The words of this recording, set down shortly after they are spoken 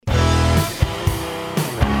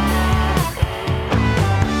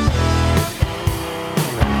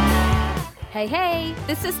Hey, hey,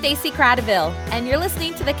 this is Stacy Cradaville, and you're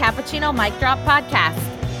listening to the Cappuccino Mic Drop Podcast.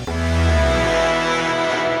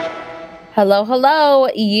 Hello, hello.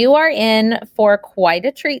 You are in for quite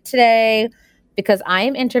a treat today because I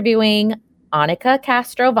am interviewing Anneke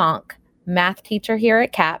Castro Vonk, math teacher here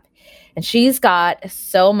at CAP, and she's got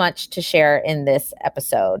so much to share in this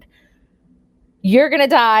episode. You're going to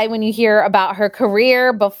die when you hear about her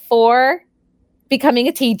career before becoming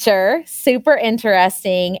a teacher. Super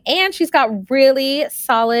interesting. And she's got really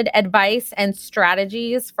solid advice and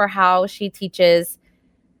strategies for how she teaches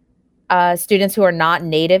students who are not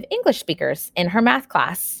native English speakers in her math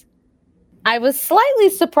class. I was slightly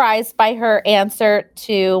surprised by her answer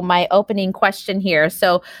to my opening question here.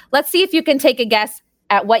 So let's see if you can take a guess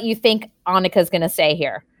at what you think Anneke is going to say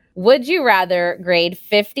here. Would you rather grade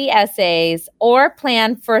 50 essays or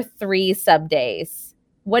plan for 3 sub-days?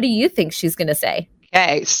 What do you think she's going to say?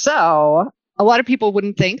 Okay, so a lot of people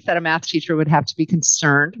wouldn't think that a math teacher would have to be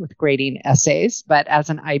concerned with grading essays, but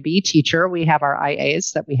as an IB teacher, we have our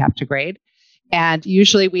IAs that we have to grade. And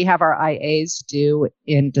usually we have our IAs due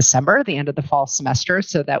in December, the end of the fall semester,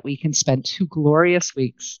 so that we can spend 2 glorious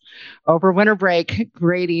weeks over winter break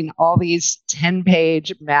grading all these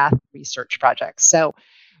 10-page math research projects. So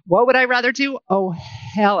what would I rather do? Oh,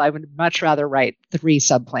 hell, I would much rather write 3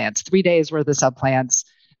 subplans, 3 days worth of subplans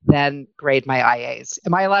than grade my IAs.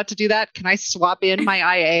 Am I allowed to do that? Can I swap in my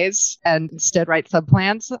IAs and instead write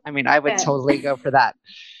subplans? I mean, I would totally go for that.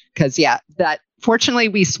 Because that fortunately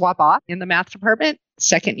we swap off in the math department.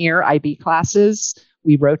 Second year IB classes,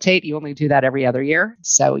 we rotate. You only do that every other year.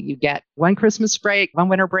 So you get 1 Christmas break, 1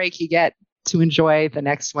 winter break, you get to enjoy. The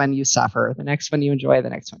next one you suffer. The next one you enjoy, the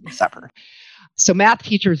next one you suffer. So math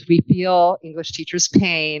teachers, we feel English teachers'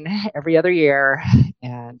 pain every other year,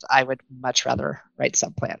 and I would much rather write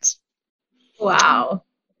subplans. Wow.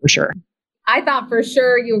 For sure. I thought for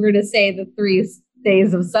sure you were going to say the 3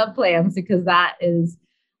 days of subplans because that is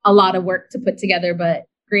a lot of work to put together, but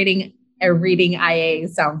grading or reading IA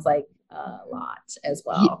sounds like a lot as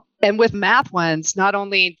well. And with math ones, not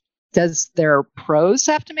only does their prose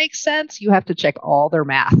have to make sense, you have to check all their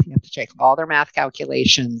math. You have to check all their math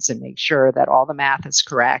calculations and make sure that all the math is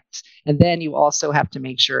correct. And then you also have to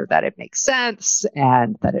make sure that it makes sense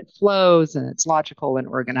and that it flows and it's logical and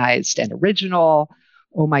organized and original.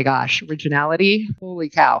 Oh my gosh, originality. Holy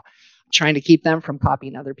cow. Trying to keep them from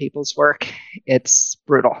copying other people's work. It's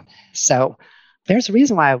brutal. So there's a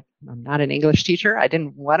reason why I'm not an English teacher. I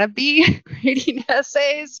didn't want to be grading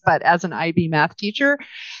essays, but as an IB math teacher,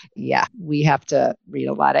 we have to read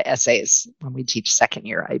a lot of essays when we teach second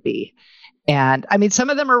year IB. And I mean, some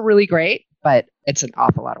of them are really great, but it's an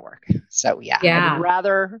awful lot of work. So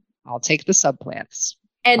I'll take the subplans.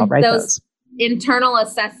 And those internal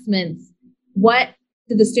assessments, what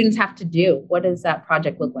do the students have to do? What does that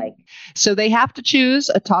project look like? So they have to choose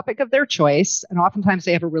a topic of their choice. And oftentimes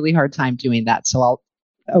they have a really hard time doing that. So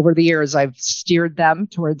over the years, I've steered them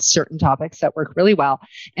towards certain topics that work really well.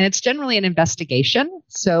 And it's generally an investigation.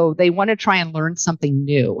 So they want to try and learn something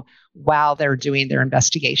new while they're doing their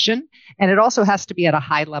investigation. And it also has to be at a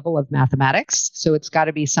high level of mathematics. So it's got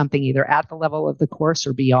to be something either at the level of the course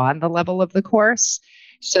or beyond the level of the course.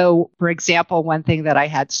 So, for example, one thing that I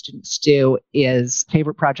had students do is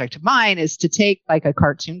favorite project of mine is to take like a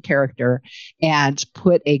cartoon character and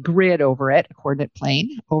put a grid over it, a coordinate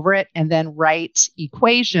plane over it, and then write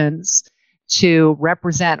equations to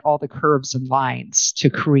represent all the curves and lines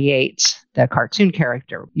to create the cartoon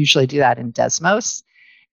character. Usually do that in Desmos.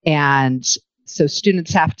 And so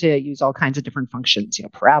students have to use all kinds of different functions,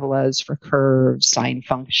 parabolas for curves, sine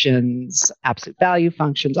functions, absolute value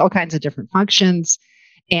functions, all kinds of different functions.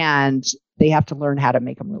 And they have to learn how to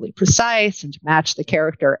make them really precise and to match the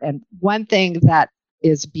character. And one thing that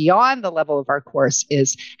is beyond the level of our course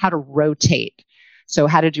is how to rotate. So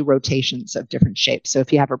how to do rotations of different shapes. So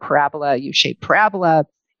if you have a parabola, U-shaped parabola,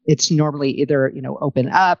 it's normally either, open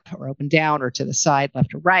up or open down or to the side,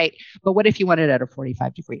 left or right. But what if you want it at a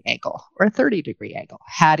 45-degree angle or a 30-degree angle?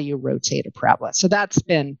 How do you rotate a parabola? So that's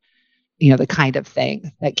been the kind of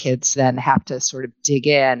thing that kids then have to sort of dig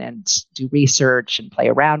in and do research and play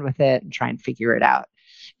around with it and try and figure it out.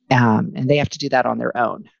 And they have to do that on their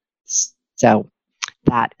own. So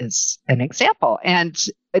that is an example. And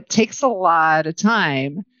it takes a lot of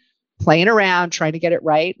time playing around, trying to get it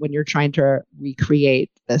right when you're trying to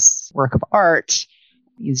recreate this work of art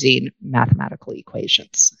using mathematical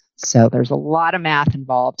equations. So there's a lot of math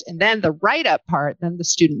involved. And then the write-up part, then the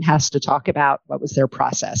student has to talk about what was their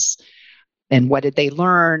process. And what did they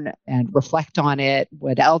learn and reflect on it?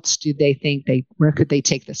 What else do they think where could they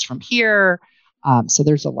take this from here? So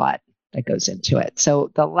there's a lot that goes into it.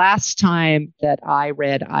 So the last time that I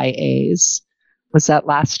read IAs Was that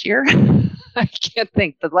last year? I can't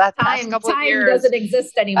think. The past couple of years. Time doesn't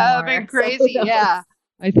exist anymore. Oh, been crazy. So yeah.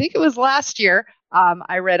 I think it was last year.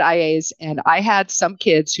 I read IAs, and I had some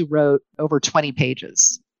kids who wrote over 20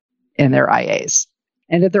 pages in their IAs,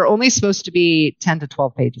 and that they're only supposed to be 10 to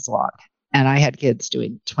 12 pages long. And I had kids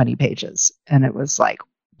doing 20 pages, and it was like,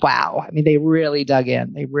 wow. I mean, they really dug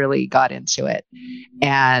in. They really got into it.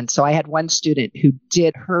 And so I had one student who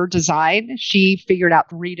did her design. She figured out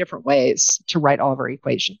 3 different ways to write all of her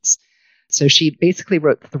equations. So she basically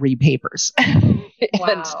wrote 3 papers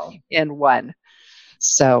in one.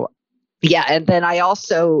 So yeah. And then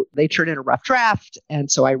they turn in a rough draft. And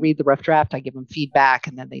so I read the rough draft, I give them feedback,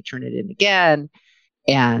 and then they turn it in again.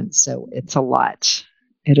 And so it's a lot.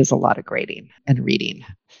 It is a lot of grading and reading.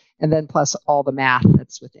 And then plus all the math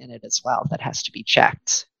that's within it as well that has to be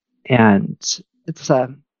checked. And it's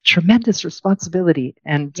a tremendous responsibility.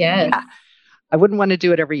 And yeah, I wouldn't want to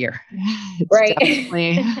do it every year. It's right.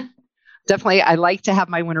 Definitely, I like to have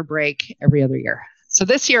my winter break every other year. So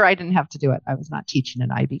this year I didn't have to do it. I was not teaching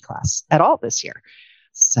an IB class at all this year.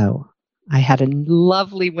 So I had a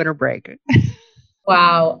lovely winter break.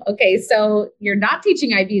 Wow. Okay. So you're not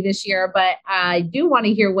teaching IB this year, but I do want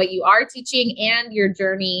to hear what you are teaching and your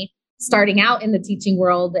journey starting out in the teaching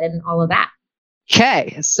world and all of that.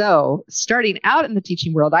 Okay. So starting out in the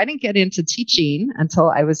teaching world, I didn't get into teaching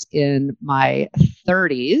until I was in my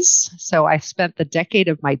 30s. So I spent the decade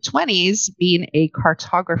of my 20s being a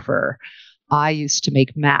cartographer. I used to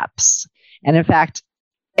make maps. And in fact,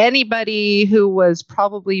 anybody who was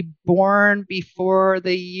probably born before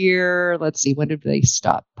the year, let's see, when did they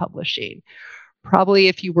stop publishing? Probably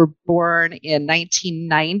if you were born in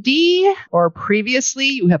 1990 or previously,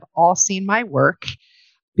 you have all seen my work,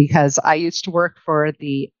 because I used to work for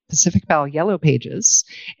the Pacific Bell Yellow Pages,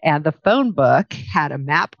 and the phone book had a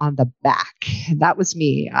map on the back. And that was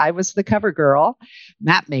me. I was the cover girl,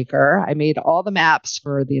 map maker. I made all the maps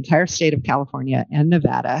for the entire state of California and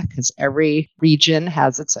Nevada, because every region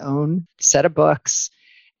has its own set of books.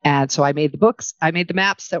 And so I made the books. I made the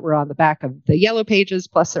maps that were on the back of the Yellow Pages,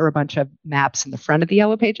 plus there were a bunch of maps in the front of the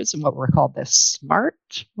Yellow Pages, and what were called what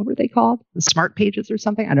were they called? The Smart Pages or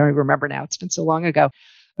something? I don't even remember now. It's been so long ago.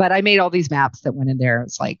 But I made all these maps that went in there.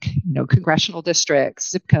 It's like, congressional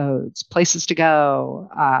districts, zip codes, places to go,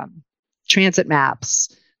 transit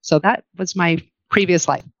maps. So that was my previous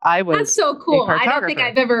life. That's so cool. I don't think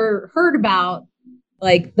I've ever heard about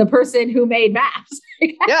like the person who made maps.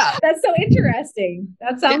 Yeah. That's so interesting.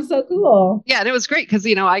 That sounds so cool. Yeah. And it was great because,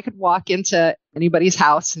 I could walk into anybody's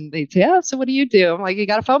house and they'd say, "Yeah, so what do you do?" I'm like, "You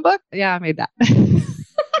got a phone book?" "Yeah, I made that."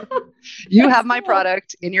 You have my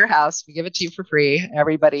product in your house. We give it to you for free.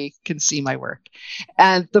 Everybody can see my work.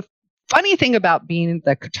 And the funny thing about being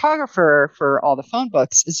the cartographer for all the phone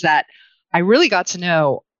books is that I really got to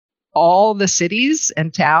know all the cities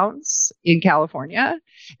and towns in California.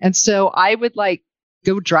 And so I would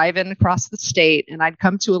go driving across the state, and I'd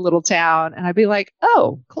come to a little town and I'd be like,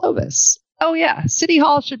 "Oh, Clovis. Oh yeah, City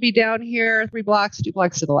Hall should be down here 3 blocks, 2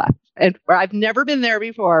 blocks to the left." And I've never been there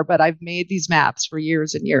before, but I've made these maps for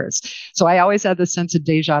years and years. So I always had this sense of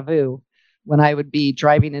deja vu when I would be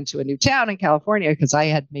driving into a new town in California, because I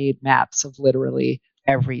had made maps of literally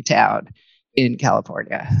every town in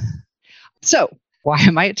California. So why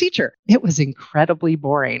am I a teacher? It was incredibly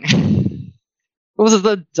boring. It was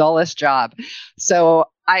the dullest job. So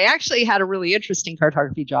I actually had a really interesting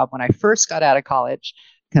cartography job when I first got out of college,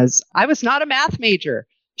 because I was not a math major.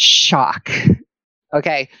 Shock.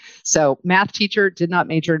 Okay. So math teacher, did not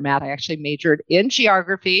major in math. I actually majored in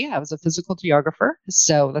geography. I was a physical geographer.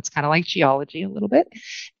 So that's kind of like geology a little bit.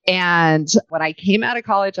 And when I came out of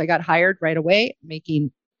college, I got hired right away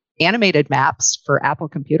making animated maps for Apple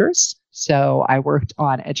computers. So I worked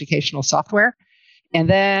on educational software. And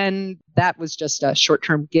then that was just a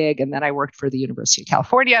short-term gig. And then I worked for the University of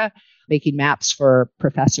California, making maps for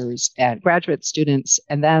professors and graduate students.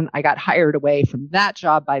 And then I got hired away from that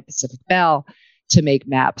job by Pacific Bell to make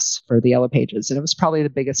maps for the Yellow Pages. And it was probably the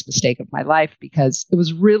biggest mistake of my life, because it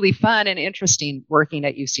was really fun and interesting working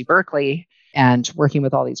at UC Berkeley and working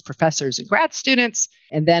with all these professors and grad students.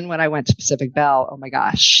 And then when I went to Pacific Bell, oh my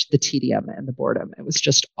gosh, the tedium and the boredom, it was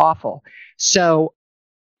just awful. So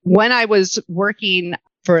when I was working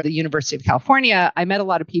for the University of California, I met a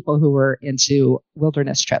lot of people who were into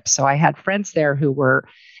wilderness trips. So I had friends there who were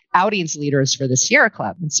outings leaders for the Sierra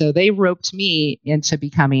Club. And so they roped me into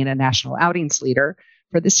becoming a national outings leader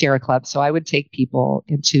for the Sierra Club. So I would take people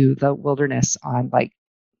into the wilderness on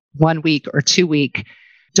 1 week or 2 week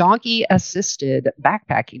donkey assisted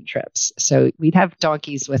backpacking trips. So we'd have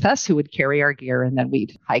donkeys with us who would carry our gear, and then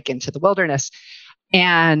we'd hike into the wilderness.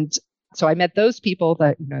 And So I met those people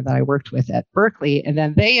that I worked with at Berkeley, and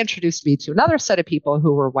then they introduced me to another set of people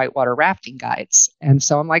who were whitewater rafting guides. And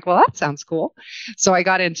so I'm like, well, that sounds cool. So I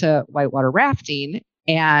got into whitewater rafting,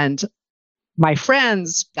 and my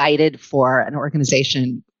friends guided for an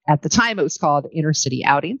organization. At the time, it was called Intercity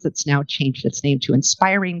Outings. It's now changed its name to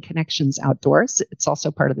Inspiring Connections Outdoors. It's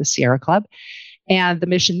also part of the Sierra Club. And the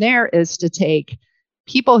mission there is to take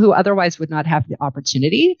people who otherwise would not have the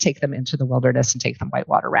opportunity, take them into the wilderness and take them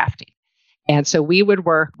whitewater rafting. And so we would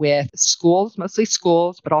work with schools, mostly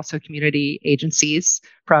schools, but also community agencies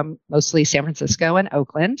from mostly San Francisco and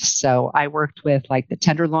Oakland. So I worked with like the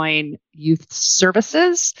Tenderloin Youth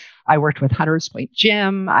Services. I worked with Hunters Point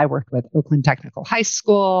Gym. I worked with Oakland Technical High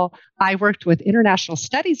School. I worked with International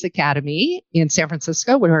Studies Academy in San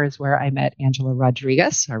Francisco, where I met Angela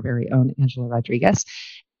Rodriguez, our very own Angela Rodriguez.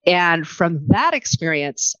 And from that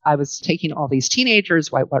experience, I was taking all these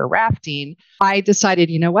teenagers whitewater rafting. I decided,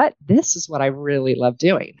 you know what? This is what I really love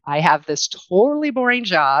doing. I have this totally boring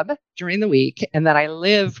job during the week, and then I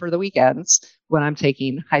live for the weekends when I'm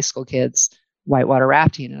taking high school kids whitewater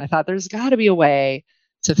rafting. And I thought there's got to be a way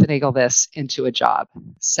to finagle this into a job.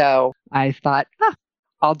 So I thought,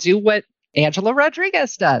 I'll do what Angela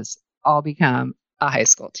Rodriguez does. I'll become a high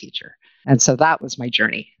school teacher. And so that was my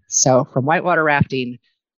journey. So from whitewater rafting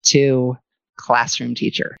to classroom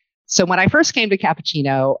teacher. So when I first came to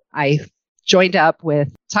Cappuccino, I joined up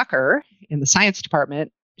with Tucker in the science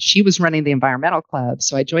department. She was running the environmental club.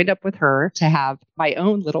 So I joined up with her to have my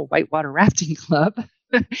own little whitewater rafting club.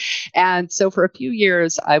 And so for a few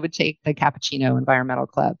years, I would take the Cappuccino Environmental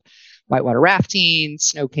Club, whitewater rafting,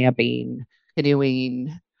 snow camping,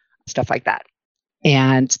 canoeing, stuff like that.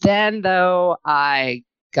 And then though, I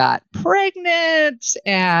got pregnant,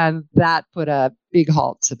 and that put a big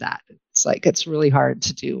halt to that. It's really hard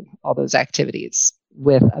to do all those activities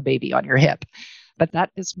with a baby on your hip. But that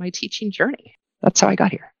is my teaching journey. That's how I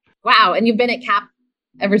got here. Wow. And you've been at CAP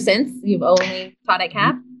ever since? You've only taught at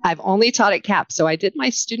CAP? I've only taught at CAP. So I did my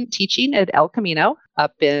student teaching at El Camino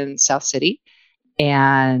up in South City.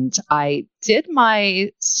 And I did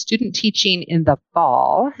my student teaching in the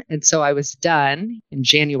fall. And so I was done in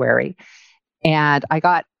January. And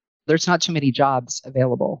there's not too many jobs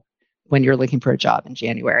available when you're looking for a job in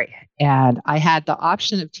January. And I had the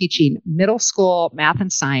option of teaching middle school math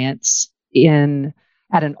and science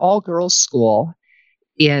at an all-girls school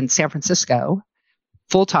in San Francisco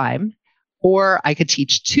full-time, or I could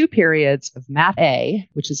teach 2 periods of math A,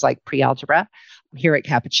 which is like pre-algebra, here at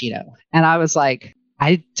Cappuccino. And I was like,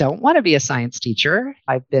 I don't want to be a science teacher.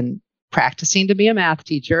 I've been practicing to be a math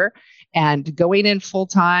teacher. And going in full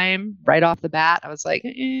time right off the bat, I was like,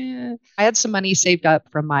 I had some money saved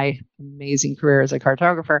up from my amazing career as a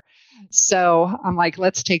cartographer. So I'm like,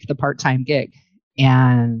 let's take the part-time gig.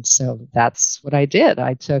 And so that's what I did.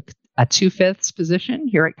 I took a 2/5 position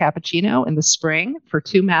here at Cappuccino in the spring for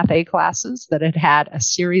 2 math A classes that had a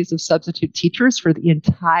series of substitute teachers for the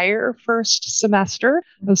entire first semester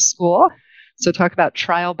of school. So talk about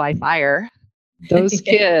trial by fire. Those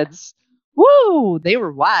kids, woo, they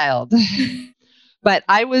were wild. But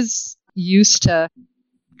I was used to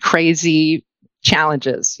crazy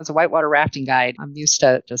challenges. As a whitewater rafting guide, I'm used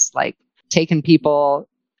to just like taking people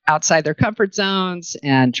outside their comfort zones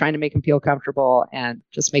and trying to make them feel comfortable and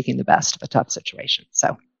just making the best of a tough situation.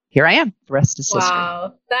 So here I am. The rest is history.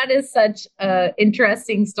 Wow, that is such an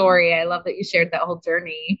interesting story. I love that you shared that whole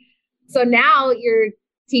journey. So now you're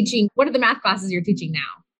teaching, what are the math classes you're teaching now?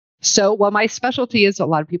 So, well, my specialty, as a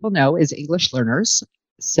lot of people know, is English learners.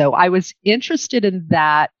 So I was interested in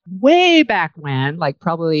that way back when,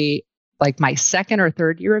 probably my second or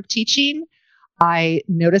third year of teaching. I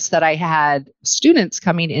noticed that I had students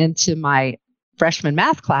coming into my freshman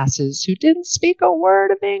math classes who didn't speak a word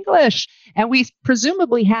of English. And we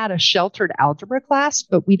presumably had a sheltered algebra class,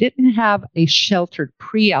 but we didn't have a sheltered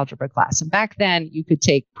pre-algebra class. And back then you could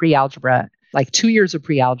take pre-algebra, 2 years of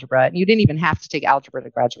pre-algebra, and you didn't even have to take algebra to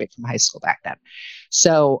graduate from high school back then.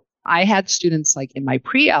 So I had students in my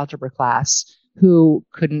pre-algebra class who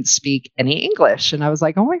couldn't speak any English. And I was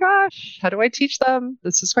like, oh my gosh, how do I teach them?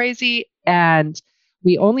 This is crazy. And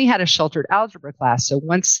we only had a sheltered algebra class. So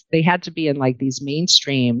once they had to be in these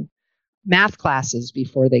mainstream math classes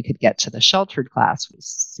before they could get to the sheltered class, which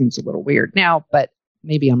seems a little weird now, but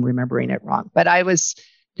maybe I'm remembering it wrong. But I was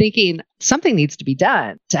thinking something needs to be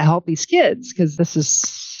done to help these kids because this is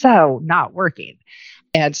so not working.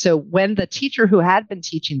 And so when the teacher who had been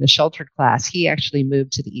teaching the sheltered class, he actually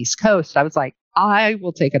moved to the East Coast, I was like, I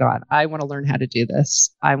will take it on. I want to learn how to do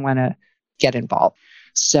this. I want to get involved.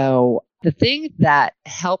 So the thing that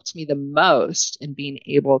helped me the most in being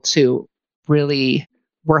able to really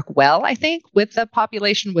work well, I think, with the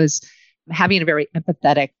population was having a very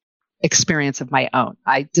empathetic experience of my own.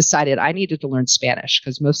 I decided I needed to learn Spanish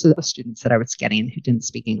because most of the students that I was getting who didn't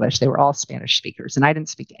speak English, they were all Spanish speakers, and I didn't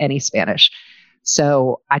speak any Spanish.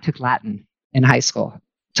 So I took Latin in high school.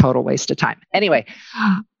 Total waste of time. Anyway,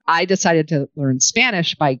 I decided to learn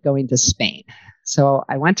Spanish by going to Spain. So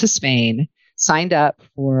I went to Spain, signed up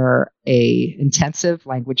for a intensive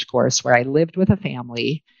language course where I lived with a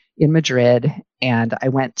family in Madrid, and I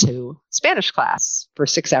went to Spanish class for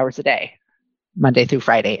 6 hours a day, Monday through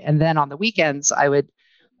Friday. And then on the weekends, I would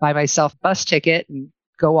buy myself a bus ticket and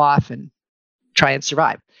go off and try and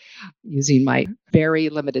survive using my very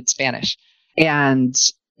limited Spanish. And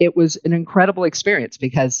it was an incredible experience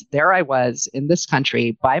because there I was in this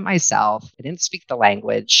country by myself. I didn't speak the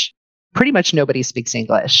language. Pretty much nobody speaks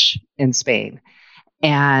English in Spain.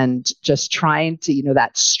 And just trying to,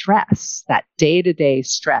 that stress, that day-to-day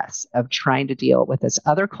stress of trying to deal with this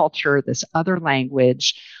other culture, this other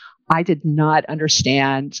language. I did not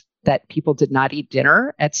understand that people did not eat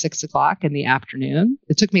dinner at 6:00 in the afternoon.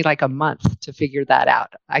 It took me like a month to figure that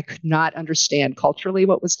out. I could not understand culturally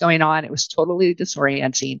what was going on. It was totally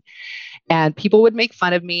disorienting. And people would make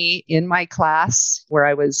fun of me in my class where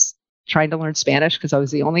I was trying to learn Spanish because I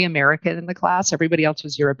was the only American in the class. Everybody else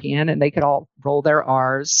was European and they could all roll their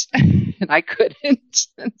R's and I couldn't.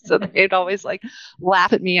 And so they'd always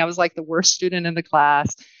laugh at me. I was like the worst student in the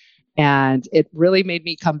class. And it really made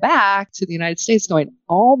me come back to the United States going,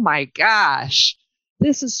 oh my gosh,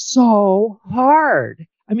 this is so hard.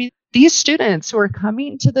 I mean, these students who are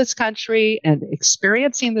coming to this country and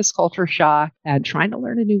experiencing this culture shock and trying to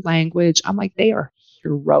learn a new language, I'm like, they are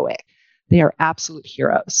heroic. They are absolute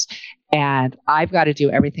heroes. And I've got to do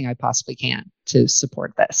everything I possibly can to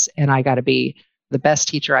support this. And I got to be the best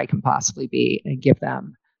teacher I can possibly be and give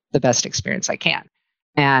them the best experience I can.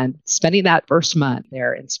 And spending that first month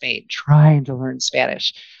there in Spain, trying to learn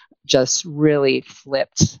Spanish, just really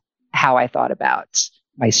flipped how I thought about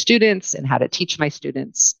my students and how to teach my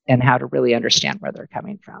students and how to really understand where they're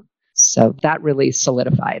coming from. So that really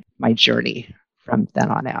solidified my journey from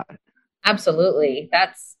then on out. Absolutely.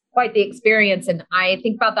 That's quite the experience. And I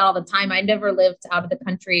think about that all the time. I never lived out of the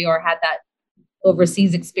country or had that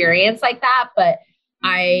overseas experience like that, but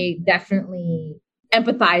I definitely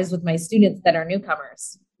empathize with my students that are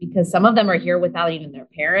newcomers because some of them are here without even their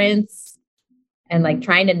parents, and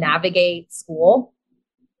trying to navigate school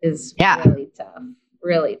is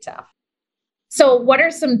really tough. So what are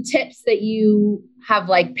some tips that you have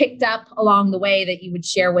picked up along the way that you would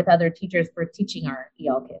share with other teachers for teaching our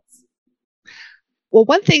EL kids? Well,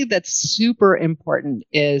 one thing that's super important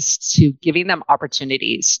is to giving them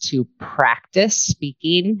opportunities to practice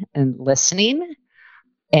speaking and listening.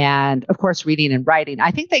 And of course, reading and writing.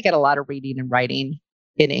 I think they get a lot of reading and writing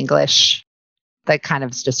in English. That kind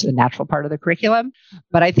of is just a natural part of the curriculum.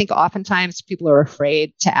 But I think oftentimes people are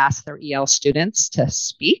afraid to ask their EL students to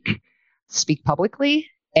speak publicly,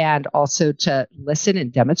 and also to listen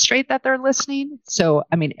and demonstrate that they're listening. So,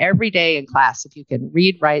 every day in class, if you can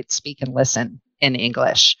read, write, speak, and listen in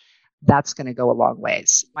English, that's going to go a long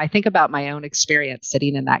ways. I think about my own experience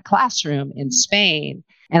sitting in that classroom in Spain,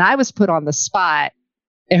 and I was put on the spot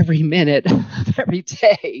every minute of every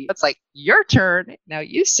day. It's like, your turn. Now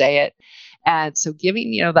you say it. And so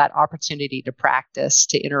giving, that opportunity to practice,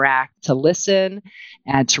 to interact, to listen,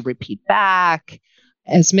 and to repeat back,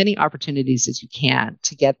 as many opportunities as you can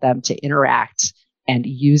to get them to interact and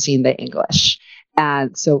using the English.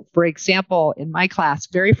 And so, for example, in my class,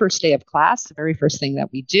 very first day of class, the very first thing that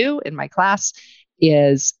we do in my class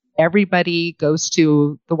is everybody goes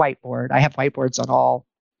to the whiteboard. I have whiteboards on all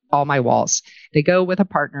my walls. They go with a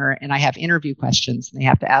partner, and I have interview questions, and they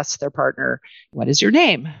have to ask their partner, what is your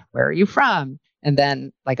name? Where are you from? And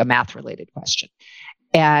then a math related question.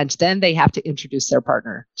 And then they have to introduce their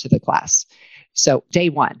partner to the class. So day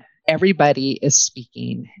one, everybody is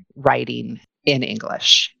speaking, writing in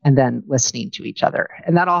English, and then listening to each other.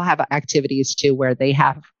 And that all have activities too, where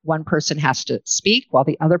one person has to speak while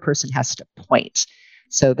the other person has to point.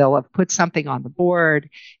 So they'll have put something on the board,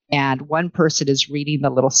 and one person is reading the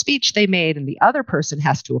little speech they made, and the other person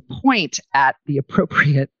has to point at the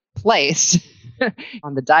appropriate place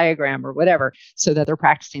on the diagram or whatever, so that they're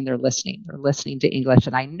practicing their listening. They're listening to English,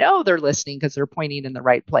 and I know they're listening because they're pointing in the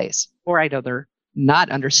right place, or I know they're not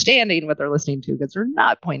understanding what they're listening to because they're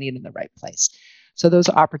not pointing in the right place. So those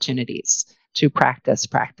are opportunities to practice.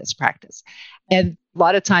 And a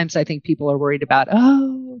lot of times I think people are worried about,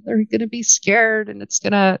 they're going to be scared and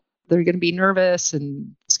they're going to be nervous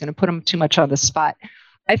and it's going to put them too much on the spot.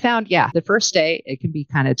 I found, the first day it can be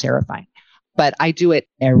kind of terrifying, but I do it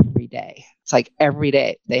every day. It's like every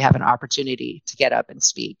day they have an opportunity to get up and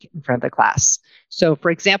speak in front of the class. So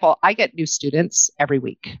for example, I get new students every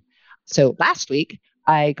week. So last week,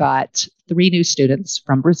 I got 3 new students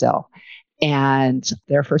from Brazil, and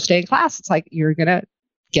their first day in class, it's like, you're going to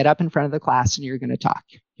get up in front of the class and you're going to talk.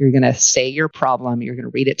 You're going to say your problem. You're going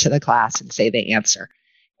to read it to the class and say the answer.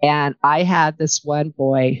 And I had this one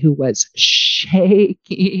boy who was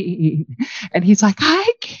shaking and he's like,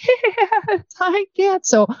 I can't.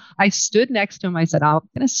 So I stood next to him. I said, I'm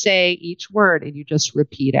going to say each word and you just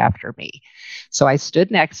repeat after me. So I stood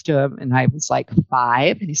next to him and I was like,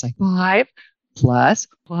 5. And he's like, 5 plus,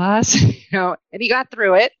 and he got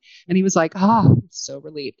through it. And he was like, oh, I'm so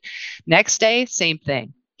relieved. Next day, same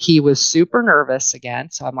thing. He was super nervous again.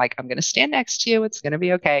 So I'm like, I'm going to stand next to you. It's going to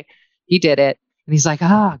be okay. He did it. And he's like,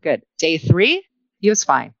 good. Day 3, he was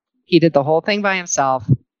fine. He did the whole thing by himself,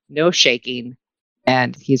 no shaking,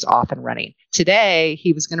 and he's off and running. Today,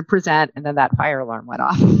 he was going to present, and then that fire alarm went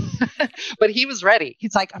off. But he was ready.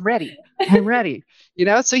 He's like, I'm ready.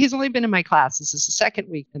 So he's only been in my class. This is the second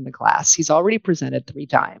week in the class. He's already presented 3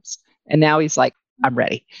 times. And now he's like, I'm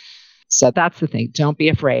ready. So that's the thing. Don't be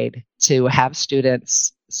afraid to have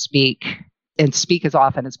students speak, and speak as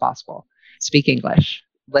often as possible. Speak English.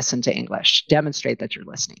 Listen to English. Demonstrate that you're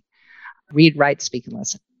listening. Read, write, speak, and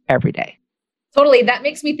listen every day. Totally. That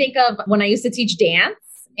makes me think of when I used to teach dance,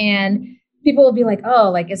 and people will be like, oh,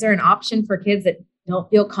 like, is there an option for kids that don't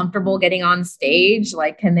feel comfortable getting on stage?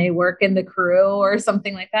 Like, can they work in the crew or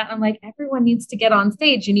something like that? I'm like, everyone needs to get on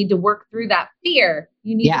stage. You need to work through that fear.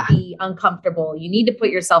 You need to be uncomfortable. You need to put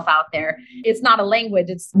yourself out there. It's not a language.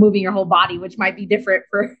 It's moving your whole body, which might be different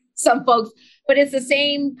for some folks, but it's the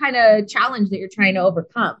same kind of challenge that you're trying to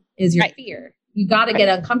overcome is your fear. You got to get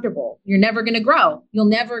uncomfortable. You're never going to grow. You'll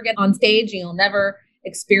never get on stage and you'll never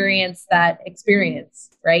experience that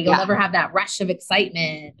experience, right? You'll never have that rush of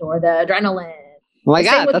excitement or the adrenaline. Oh my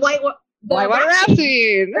God. With whitewater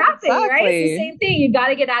rafting. Exactly. Right? It's the same thing. You got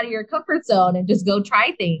to get out of your comfort zone and just go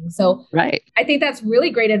try things. So I think that's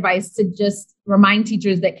really great advice to just remind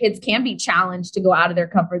teachers that kids can be challenged to go out of their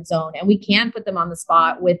comfort zone, and we can put them on the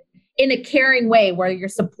spot in a caring way where you're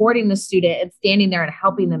supporting the student and standing there and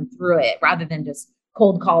helping them through it rather than just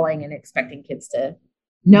cold calling and expecting kids to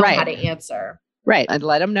know how to answer. Right. And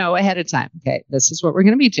let them know ahead of time. Okay, this is what we're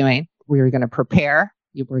going to be doing. We're going to prepare.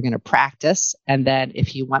 We're going to practice. And then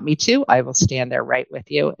if you want me to, I will stand there right with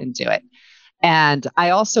you and do it. And I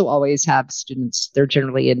also always have students, they're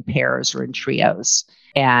generally in pairs or in trios.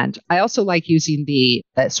 And I also like using the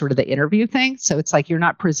sort of the interview thing. So it's like you're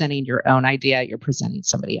not presenting your own idea, you're presenting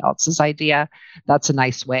somebody else's idea. That's a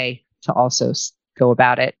nice way to also go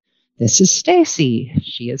about it. This is Stacy.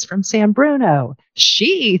 She is from San Bruno.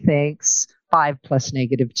 She thinks 5 plus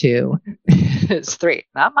 -2 is 3.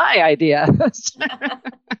 Not my idea.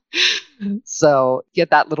 So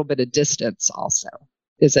get that little bit of distance also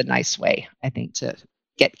is a nice way, I think, to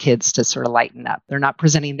get kids to sort of lighten up. They're not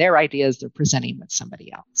presenting their ideas, they're presenting what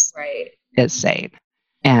somebody else is saying.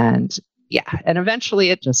 And and eventually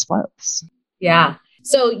it just flows. Yeah.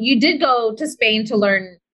 So you did go to Spain to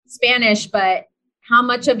learn Spanish, but how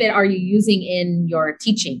much of it are you using in your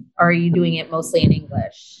teaching? Or are you doing it mostly in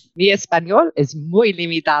English? Mi español es muy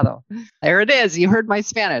limitado. There it is. You heard my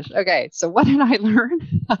Spanish. Okay. So what did I learn?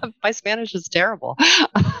 My Spanish is terrible.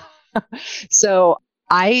 So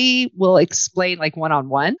I will explain like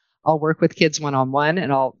one-on-one. I'll work with kids one-on-one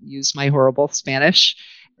and I'll use my horrible Spanish.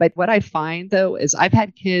 But what I find though, is I've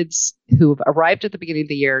had kids who've arrived at the beginning of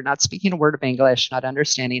the year, not speaking a word of English, not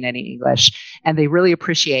understanding any English, and they really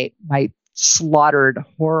appreciate my slaughtered,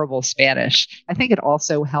 horrible Spanish. I think it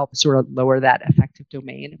also helps sort of lower that affective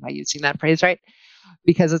domain. Am I using that phrase right?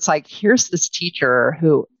 Because it's like, here's this teacher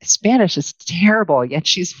who Spanish is terrible, yet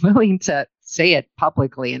she's willing to say it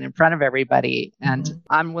publicly and in front of everybody. And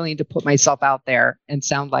I'm willing to put myself out there and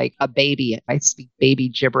sound like a baby. I speak baby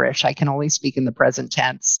gibberish. I can only speak in the present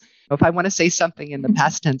tense. If I want to say something in the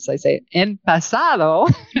past tense, I say en pasado,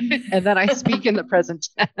 and then I speak in the present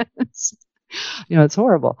tense. It's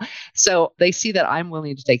horrible. So they see that I'm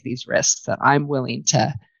willing to take these risks, that I'm willing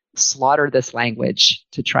to slaughter this language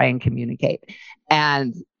to try and communicate.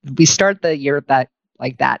 And we start the year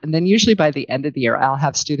like that. And then usually by the end of the year, I'll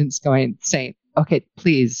have students saying, okay,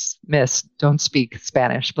 please, miss, don't speak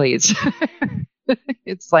Spanish, please.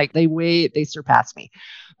 It's like they surpass me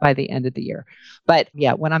by the end of the year. But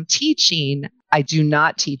when I'm teaching, I do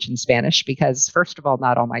not teach in Spanish because, first of all,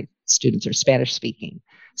 not all my students are Spanish speaking.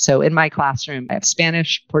 So in my classroom, I have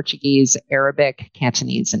Spanish, Portuguese, Arabic,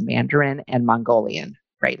 Cantonese, and Mandarin, and Mongolian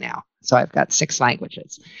right now. So I've got 6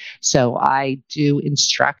 languages. So I do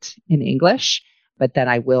instruct in English, but then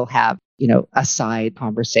I will have, aside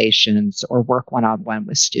conversations or work one-on-one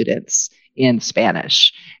with students in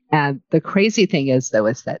Spanish. And the crazy thing is, though,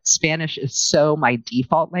 is that Spanish is so my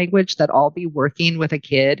default language that I'll be working with a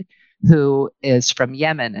kid who is from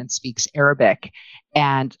Yemen and speaks Arabic,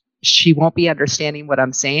 and she won't be understanding what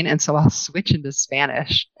I'm saying. And so I'll switch into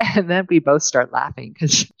Spanish, and then we both start laughing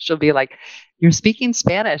because she'll be like, "You're speaking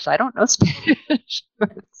Spanish. I don't know Spanish."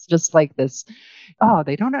 It's just like this. Oh,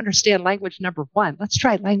 they don't understand language number one. Let's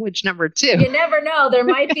try language number two. You never know. There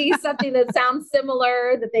might be something that sounds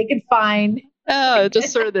similar that they could find. Oh,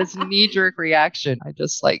 just sort of this knee-jerk reaction. I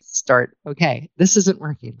just start, okay, this isn't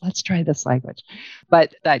working. Let's try this language.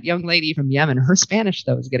 But that young lady from Yemen, her Spanish,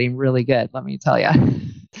 though, is getting really good, let me tell you.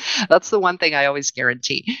 That's the one thing I always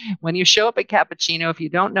guarantee. When you show up at Cappuccino, if you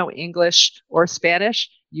don't know English or Spanish,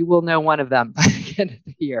 you will know one of them by the end of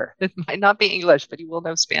the year. It might not be English, but you will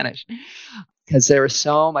know Spanish, because there is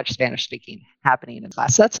so much Spanish speaking happening in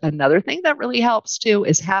class. That's another thing that really helps too,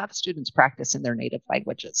 is have students practice in their native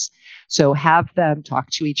languages. So have them talk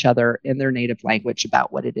to each other in their native language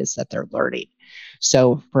about what it is that they're learning.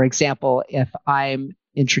 So for example, if I'm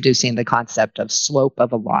introducing the concept of slope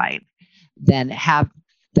of a line, then have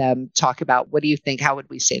them talk about, what do you think? How would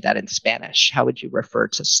we say that in Spanish? How would you refer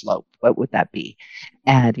to slope? What would that be?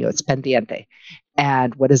 And, it's pendiente.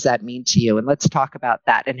 And what does that mean to you? And let's talk about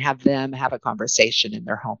that, and have them have a conversation in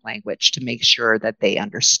their home language to make sure that they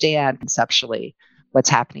understand conceptually what's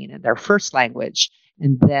happening in their first language,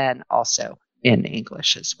 and then also in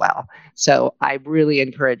English as well. So I really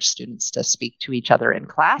encourage students to speak to each other in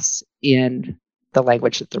class in the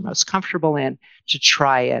language that they're most comfortable in, to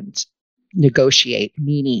try and negotiate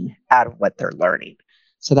meaning out of what they're learning.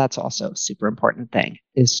 So that's also a super important thing,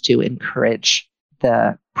 is to encourage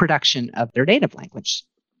the production of their native language.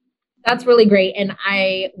 That's really great. And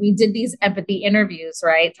we did these empathy interviews,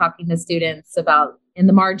 right? Talking to students about, in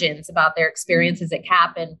the margins, about their experiences at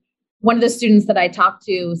CAP. And one of the students that I talked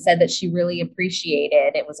to said that she really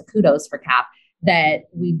appreciated, it was a kudos for CAP, that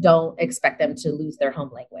we don't expect them to lose their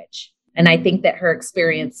home language. And I think that her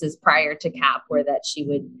experiences prior to CAP were that she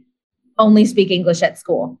would only speak English at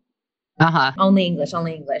school. Only English.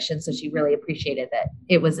 And so she really appreciated that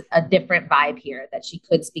it was a different vibe here, that she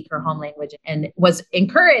could speak her home language and was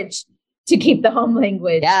encouraged to keep the home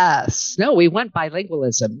language. Yes. No, we want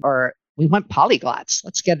bilingualism, or we want polyglots.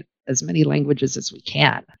 Let's get as many languages as we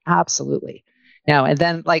can. Absolutely. No, and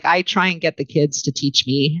then I try and get the kids to teach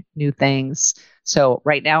me new things. So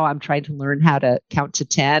right now I'm trying to learn how to count to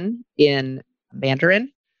 10 in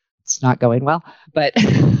Mandarin. It's not going well, but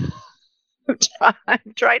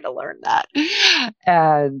I'm trying to learn that.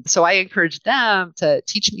 And so I encourage them to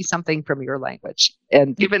teach me something from your language.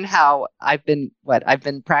 And given how I've been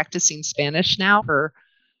practicing Spanish now for,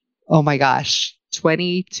 oh my gosh,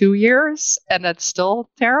 22 years, and that's still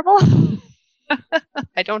terrible.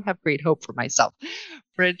 I don't have great hope for myself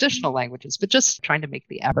for additional languages, but just trying to make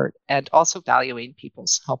the effort, and also valuing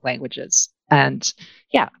people's home languages. And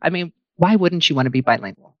yeah, I mean, why wouldn't you want to be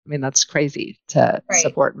bilingual? I mean, that's crazy to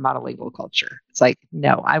support monolingual culture. It's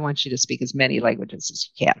no, I want you to speak as many languages as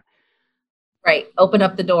you can. Right. Open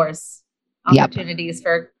up the doors, opportunities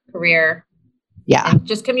for career. Yeah. And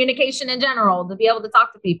just communication in general, to be able to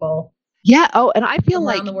talk to people. Yeah. Oh, and I feel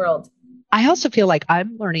around the world. I also feel like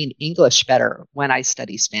I'm learning English better when I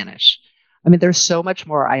study Spanish. I mean, there's so much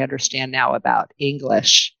more I understand now about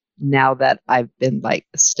English now that I've been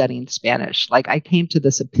studying Spanish. I came to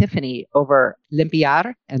this epiphany over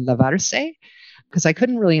limpiar and lavarse, because I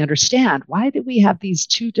couldn't really understand, why did we have these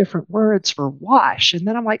two different words for wash? And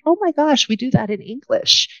then I'm like, oh my gosh, we do that in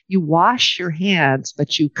English. You wash your hands,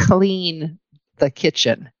 but you clean the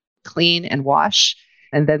kitchen, clean and wash.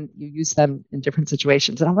 And then you use them in different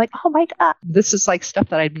situations. And I'm like, oh my God, this is stuff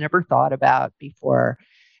that I've never thought about before.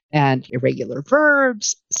 And irregular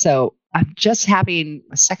verbs. So I'm just having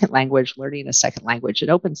a second language, learning a second language. It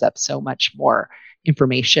opens up so much more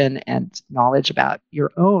information and knowledge about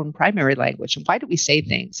your own primary language. And why do we say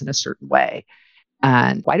things in a certain way?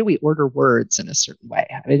 And why do we order words in a certain way?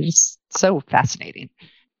 I mean, it's so fascinating.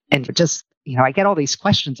 And just, I get all these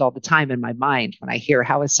questions all the time in my mind when I hear,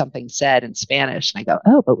 how is something said in Spanish? And I go,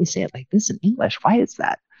 oh, but we say it like this in English. Why is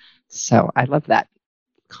that? So I love that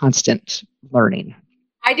constant learning.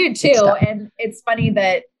 I do too. And it's funny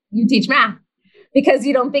that you teach math, because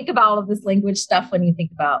you don't think about all of this language stuff when you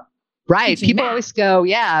think about People math. Always go,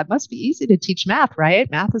 yeah, it must be easy to teach math, right?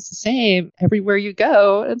 Math is the same everywhere you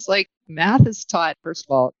go. It's math is taught, first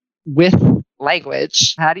of all, with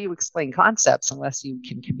language. How do you explain concepts unless you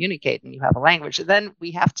can communicate and you have a language? And then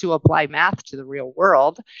we have to apply math to the real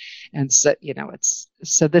world. And so, it's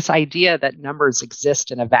this idea that numbers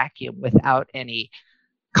exist in a vacuum without any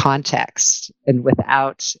context and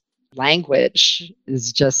without language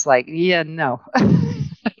is just like, yeah, no,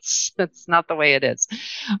 it's not the way it is.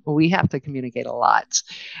 We have to communicate a lot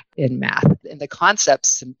in math. And the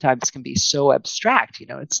concepts sometimes can be so abstract.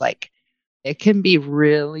 It's like, it can be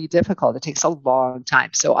really difficult. It takes a long time.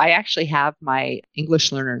 So I actually have my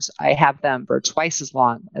English learners, I have them for twice as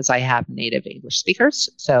long as I have native English speakers.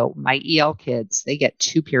 So my EL kids, they get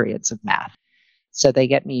 2 periods of math. So they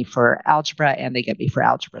get me for algebra and they get me for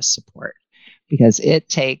algebra support because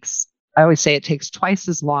I always say it takes twice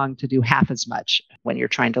as long to do half as much when you're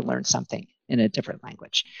trying to learn something in a different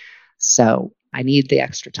language. So I need the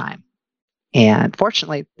extra time. And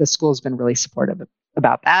fortunately, the school has been really supportive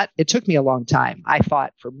about that. It took me a long time. I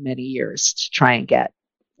fought for many years to try and get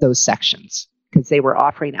those sections because they were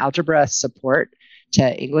offering algebra support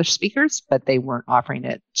to English speakers, but they weren't offering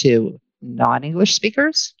it to non-English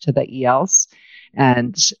speakers, to the ELs.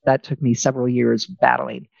 And that took me several years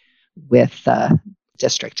battling with the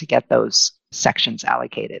district to get those sections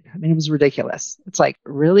allocated. I mean, it was ridiculous. It's like,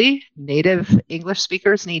 really? Native English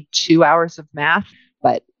speakers need 2 hours of math,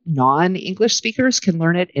 but non-English speakers can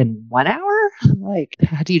learn it in 1 hour? Like,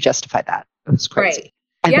 how do you justify that? It was crazy. Right.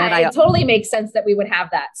 And yeah, then it totally makes sense that we would have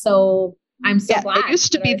that. So I'm so glad. It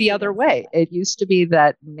used to be the other way. It used to be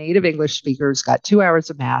that native English speakers got 2 hours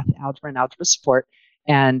of math, algebra and algebra support,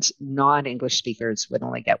 and non-English speakers would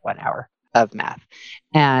only get 1 hour of math.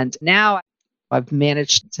 And now I've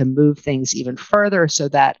managed to move things even further so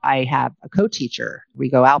that I have a co-teacher.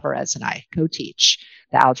 Rigo Alvarez and I co-teach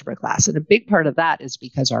the algebra class. And a big part of that is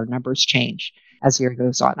because our numbers change as the year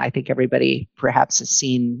goes on. I think everybody perhaps has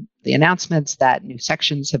seen the announcements that new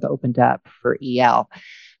sections have opened up for EL.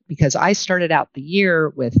 Because I started out the year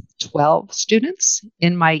with 12 students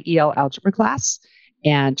in my EL algebra class,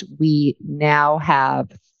 and we now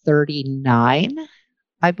have 39,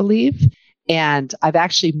 I believe. And I've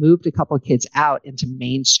actually moved a couple of kids out into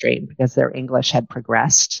mainstream because their English had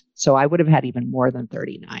progressed. So I would have had even more than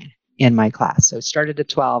 39 in my class. So it started at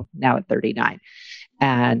 12, now at 39.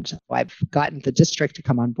 And I've gotten the district to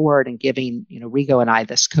come on board and giving, Rigo and I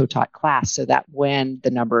this co-taught class so that when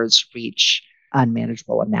the numbers reach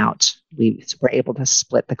unmanageable amount, we were able to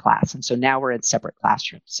split the class. And so now we're in separate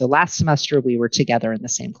classrooms. So last semester we were together in the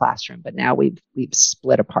same classroom, but now we've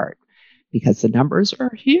split apart because the numbers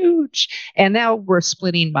are huge. And now we're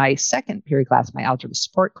splitting my second period class, my algebra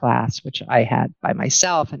support class, which I had by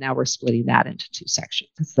myself. And now we're splitting that into 2 sections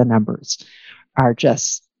because the numbers are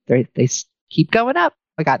just, they keep going up.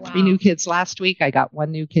 I got 3 new kids last week. I got 1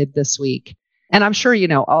 new kid this week. And I'm sure,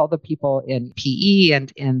 all the people in PE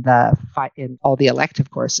and in all the elective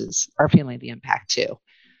courses are feeling the impact too.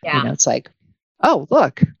 Yeah. It's like, oh,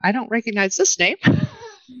 look, I don't recognize this name.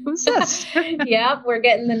 Who's this? Yep, we're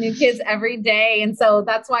getting the new kids every day. And so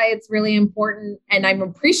that's why it's really important. And I'm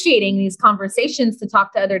appreciating these conversations to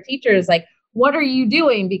talk to other teachers. Like, what are you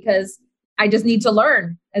doing? Because I just need to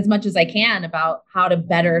learn as much as I can about how to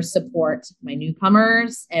better support my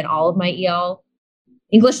newcomers and all of my EL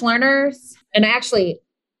English learners. And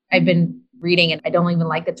I've been reading, and I don't even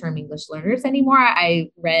like the term English learners anymore.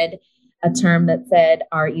 I read a term that said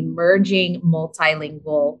our emerging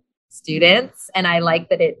multilingual students. And I like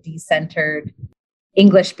that it decentered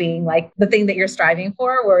English being like the thing that you're striving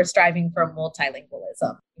for. We're striving for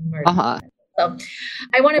multilingualism. So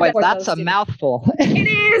I want to. That's a mouthful. It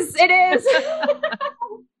is. It is.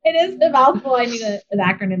 It is a mouthful. I need an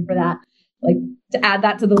acronym for that, like to add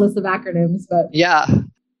that to the list of acronyms. But yeah.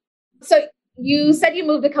 So you said you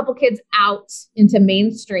moved a couple kids out into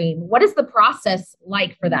mainstream. What is the process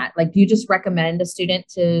like for that? Like, do you just recommend a student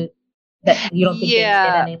that you don't think they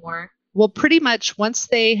fit anymore? Well, pretty much once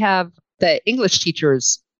they have the English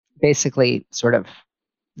teachers basically sort of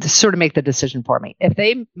make the decision for me. If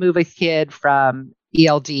they move a kid from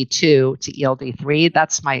ELD2 to ELD3,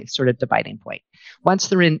 that's my sort of dividing point. Once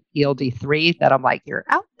they're in ELD3, then I'm like, you're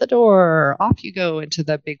out the door, off you go into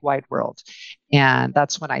the big wide world. And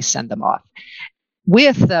that's when I send them off.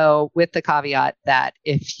 With the caveat that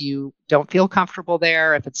if you don't feel comfortable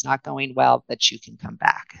there, if it's not going well, that you can come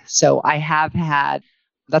back. So I have had,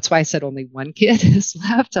 that's why I said only 1 kid is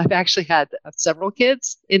left. I've actually had several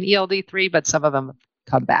kids in ELD3, but some of them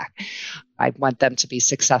come back. I want them to be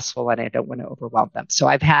successful and I don't want to overwhelm them. So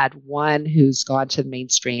I've had 1 who's gone to the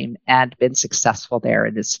mainstream and been successful there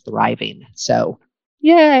and is thriving. So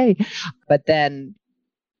yay. But then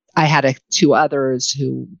I had 2 others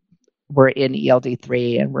who were in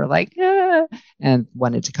ELD3 and were like, and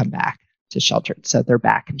wanted to come back to sheltered. So they're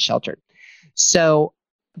back in sheltered. So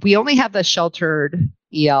We only have the sheltered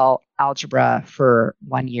EL algebra for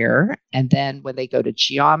 1 year. And then when they go to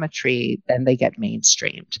geometry, then they get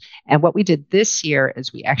mainstreamed. And what we did this year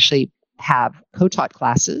is we actually have co-taught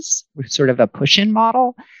classes. We're sort of a push-in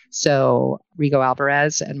model. So Rigo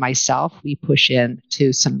Alvarez and myself, we push in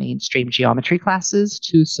to some mainstream geometry classes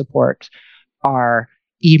to support our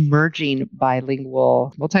emerging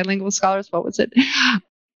multilingual scholars. What was it?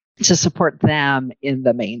 To support them in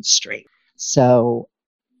the mainstream. So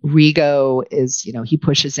Rigo is, he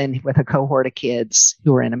pushes in with a cohort of kids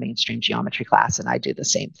who are in a mainstream geometry class. And I do the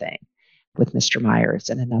same thing with Mr. Myers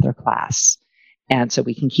in another class. And so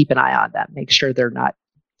we can keep an eye on them, make sure they're not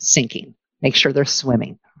sinking, make sure they're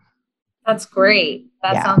swimming. That's great.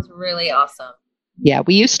 That sounds really awesome. Yeah,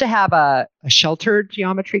 we used to have a sheltered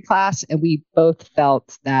geometry class, and we both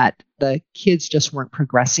felt that the kids just weren't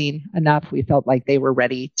progressing enough. We felt like they were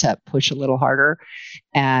ready to push a little harder,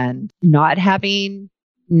 and not having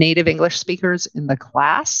native English speakers in the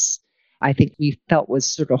class, I think we felt was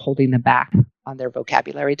sort of holding them back on their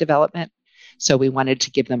vocabulary development. So we wanted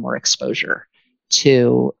to give them more exposure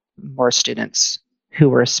to more students who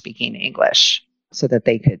were speaking English so that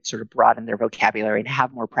they could sort of broaden their vocabulary and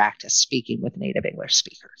have more practice speaking with native English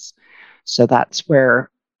speakers. So that's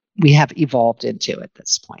where we have evolved into at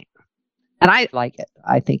this point. And I like it.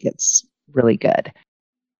 I think it's really good.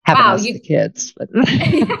 Having us, the kids. But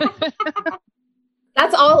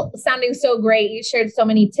That's all sounding so great. You shared so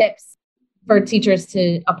many tips for teachers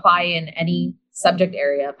to apply in any subject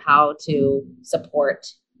area of how to support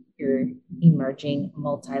your emerging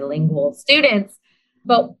multilingual students.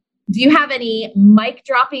 But do you have any mic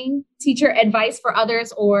dropping teacher advice for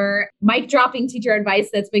others, or mic dropping teacher advice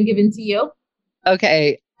that's been given to you?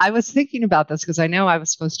 Okay. I was thinking about this because I know I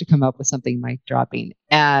was supposed to come up with something mic dropping,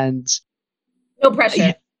 and no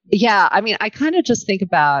pressure. Yeah. I mean, I kind of just think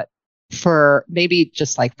about for maybe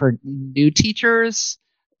just like for new teachers,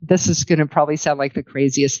 this is going to probably sound like the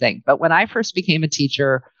craziest thing. But when I first became a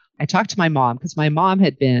teacher, I talked to my mom because my mom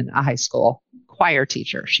had been a high school choir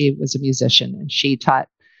teacher. She was a musician and she taught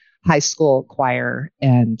high school choir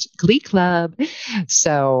and glee club.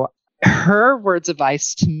 So her words of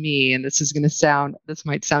advice to me, and this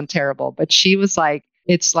might sound terrible, but she was like,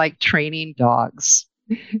 it's like training dogs.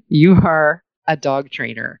 You are a dog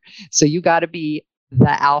trainer. So you got to be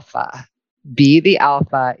the alpha. Be the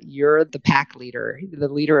alpha. You're the pack leader, the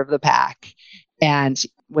leader of the pack. And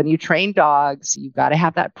when you train dogs, you got to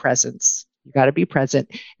have that presence. You got to be present.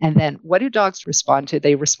 And then what do dogs respond to?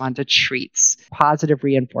 They respond to treats, positive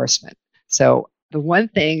reinforcement. So the one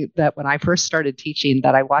thing that when I first started teaching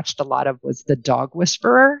that I watched a lot of was The Dog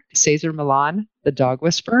Whisperer, Cesar Millan, The Dog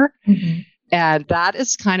Whisperer. Mm-hmm. And that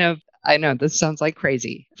is kind of, I know this sounds like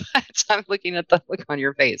crazy, but I'm looking at the look on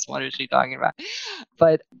your face. What is she talking about?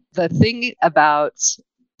 But the thing about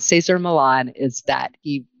Cesar Millan is that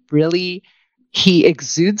he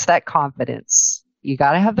exudes that confidence. You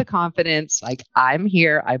got to have the confidence. Like, I'm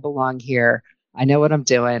here. I belong here. I know what I'm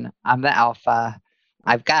doing. I'm the alpha.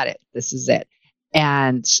 I've got it. This is it.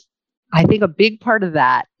 And I think a big part of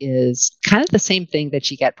that is kind of the same thing that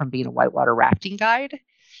you get from being a whitewater rafting guide.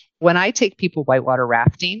 When I take people whitewater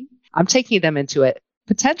rafting, I'm taking them into a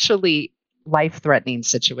potentially life-threatening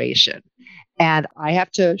situation. And I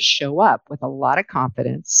have to show up with a lot of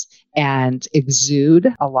confidence and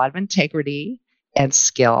exude a lot of integrity and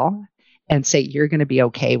skill and say, you're going to be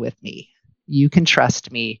okay with me. You can trust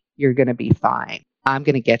me. You're going to be fine. I'm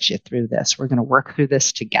going to get you through this. We're going to work through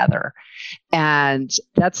this together. And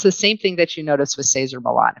that's the same thing that you notice with Cesar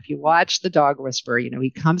Millan. If you watch The Dog Whisperer,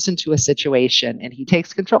 he comes into a situation and he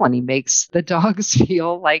takes control and he makes the dogs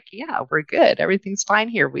feel like, yeah, we're good. Everything's fine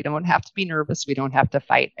here. We don't have to be nervous. We don't have to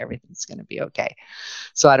fight. Everything's going to be okay.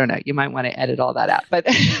 So I don't know. You might want to edit all that out, but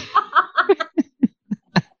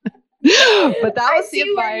but that was the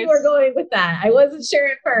advice. Where you were going with that. I wasn't sure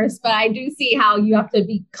at first, but I do see how you have to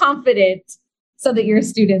be confident so that your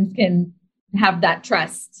students can have that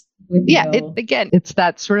trust with you. Yeah, it's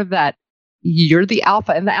that sort of that you're the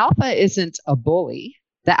alpha, and the alpha isn't a bully.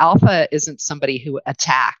 The alpha isn't somebody who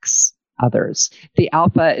attacks others. The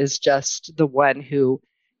alpha is just the one who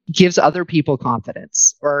gives other people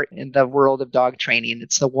confidence, or in the world of dog training,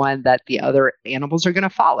 it's the one that the other animals are going to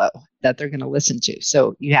follow, that they're going to listen to.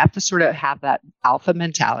 So you have to sort of have that alpha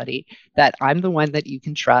mentality that I'm the one that you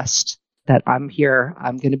can trust, that I'm here,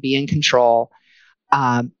 I'm going to be in control.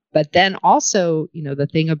 But then also, the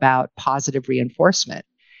thing about positive reinforcement,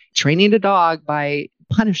 training a dog by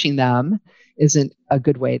punishing them isn't a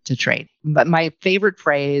good way to train. But my favorite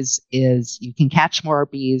phrase is, you can catch more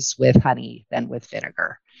bees with honey than with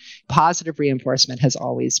vinegar. Positive reinforcement has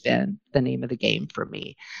always been the name of the game for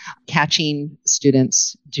me. Catching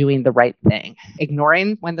students doing the right thing,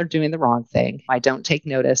 ignoring when they're doing the wrong thing. I don't take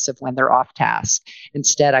notice of when they're off task.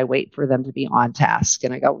 Instead, I wait for them to be on task,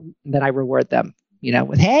 and then I reward them,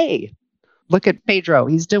 with, hey, look at Pedro.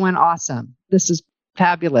 He's doing awesome. This is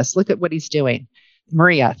fabulous. Look at what he's doing.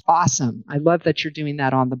 Maria, awesome. I love that you're doing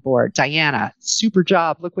that on the board. Diana, super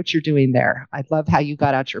job. Look what you're doing there. I love how you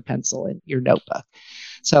got out your pencil and your notebook.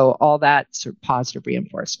 So all that sort of positive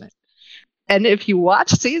reinforcement. And if you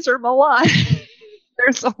watch Caesar Milan,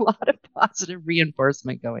 there's a lot of positive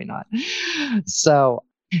reinforcement going on. So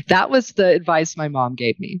that was the advice my mom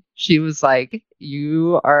gave me. She was like,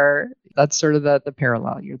 that's sort of the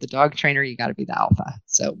parallel. You're the dog trainer, you got to be the alpha.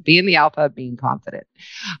 So being the alpha, being confident.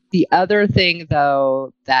 The other thing,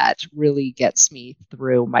 though, that really gets me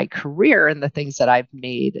through my career and the things that I've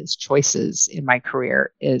made as choices in my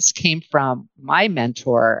career came from my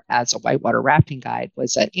mentor as a whitewater rafting guide,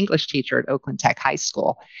 was an English teacher at Oakland Tech High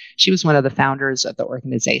School. She was one of the founders of the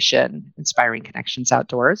organization Inspiring Connections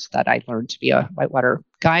Outdoors that I learned to be a whitewater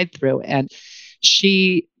guide through. And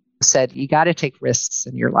she said, you got to take risks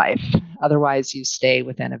in your life. Otherwise, you stay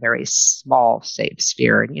within a very small, safe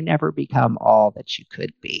sphere and you never become all that you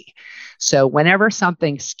could be. So whenever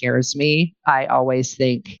something scares me, I always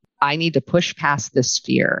think, I need to push past this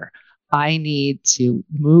fear. I need to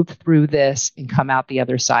move through this and come out the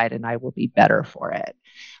other side, and I will be better for it.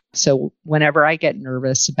 So whenever I get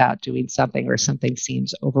nervous about doing something or something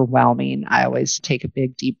seems overwhelming, I always take a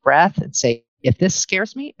big, deep breath and say, if this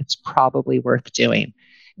scares me, it's probably worth doing.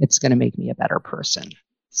 It's going to make me a better person.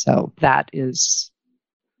 So that is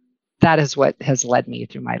what has led me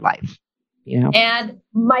through my life, And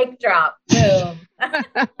mic drop. Boom.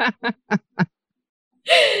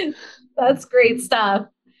 That's great stuff.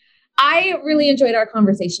 I really enjoyed our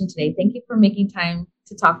conversation today. Thank you for making time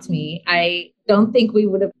to talk to me. I don't think we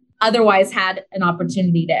would have otherwise had an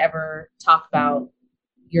opportunity to ever talk about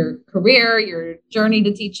your career, your journey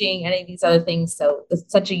to teaching, any of these other things. So it's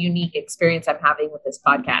such a unique experience I'm having with this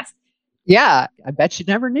podcast. Yeah. I bet you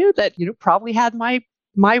never knew that you probably had my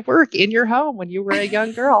work in your home when you were a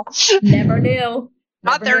young girl. Never knew.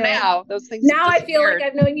 Not there now. Those things. Now I feel like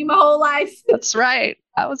I've known you my whole life. That's right.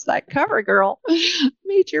 I was that cover girl.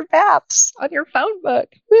 Made your maps on your phone book.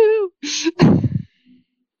 Woo!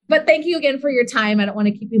 But thank you again for your time. I don't want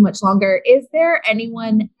to keep you much longer. Is there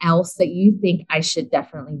anyone else that you think I should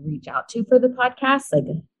definitely reach out to for the podcast? Like,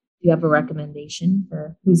 do you have a recommendation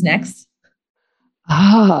for who's next?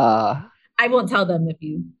 I won't tell them if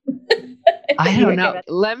you. I don't know.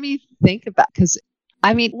 Let me think about, because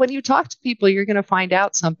when you talk to people, you're going to find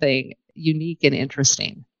out something unique and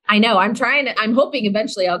interesting. I know. I'm hoping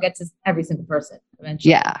eventually I'll get to every single person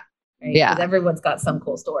eventually. Yeah. Right? Yeah. Because everyone's got some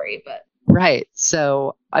cool story, but. Right.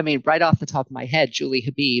 So, right off the top of my head, Julie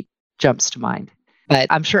Habib jumps to mind, but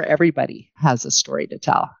I'm sure everybody has a story to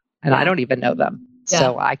tell, and I don't even know them. Yeah.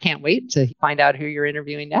 So I can't wait to find out who you're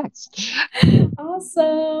interviewing next.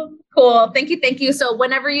 Awesome. Cool. Thank you. So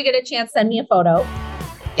whenever you get a chance, send me a photo.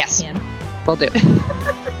 Yes. Will do.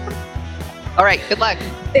 All right. Good luck.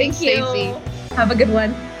 Thanks, you. Stacey. Have a good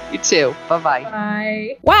one. You too. Bye-bye.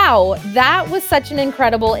 Bye. Wow, that was such an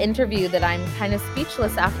incredible interview that I'm kind of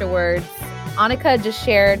speechless afterwards. Anneke just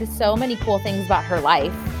shared so many cool things about her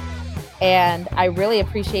life. And I really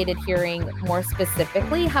appreciated hearing more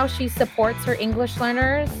specifically how she supports her English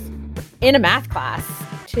learners in a math class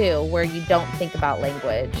too, where you don't think about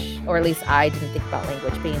language, or at least I didn't think about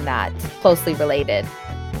language being that closely related.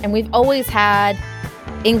 And we've always had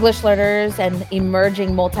English learners and emerging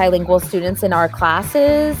multilingual students in our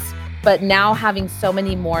classes, but now having so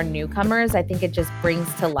many more newcomers, I think it just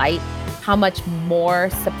brings to light how much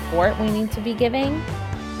more support we need to be giving.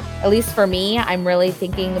 At least for me, I'm really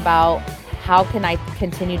thinking about how can I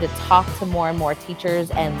continue to talk to more and more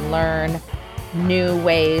teachers and learn new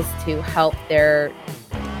ways to help their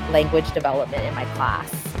language development in my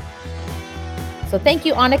class. So thank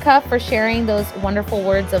you, Anneke, for sharing those wonderful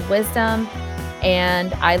words of wisdom.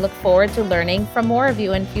 And I look forward to learning from more of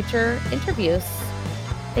you in future interviews.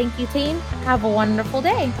 Thank you, team. Have a wonderful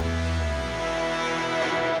day.